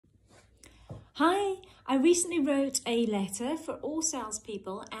Hi, I recently wrote a letter for all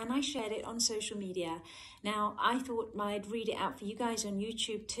salespeople and I shared it on social media. Now, I thought I'd read it out for you guys on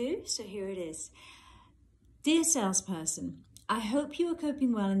YouTube too, so here it is. Dear salesperson, I hope you are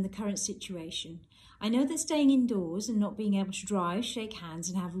coping well in the current situation. I know that staying indoors and not being able to drive, shake hands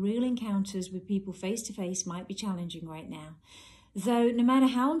and have real encounters with people face to face might be challenging right now. Though no matter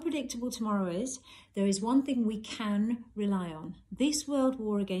how unpredictable tomorrow is, there is one thing we can rely on. This world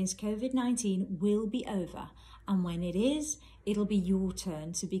war against COVID-19 will be over, and when it is, it'll be your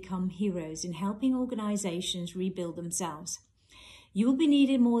turn to become heroes in helping organizations rebuild themselves. You will be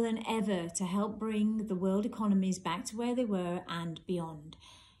needed more than ever to help bring the world economies back to where they were and beyond.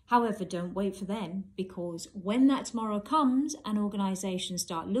 However, don't wait for them, because when that tomorrow comes and organizations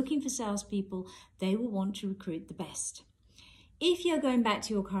start looking for salespeople, they will want to recruit the best. If you're going back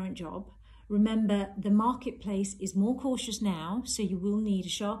to your current job, remember the marketplace is more cautious now, so you will need a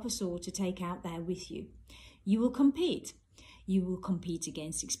sharper sword to take out there with you. You will compete. You will compete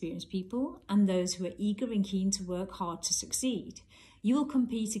against experienced people and those who are eager and keen to work hard to succeed. You will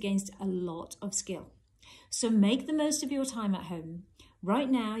compete against a lot of skill. So make the most of your time at home. Right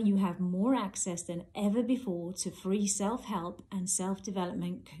now, you have more access than ever before to free self-help and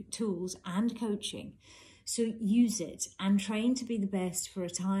self-development tools and coaching. So use it and train to be the best for a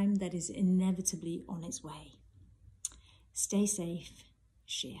time that is inevitably on its way. Stay safe.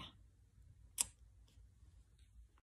 Share.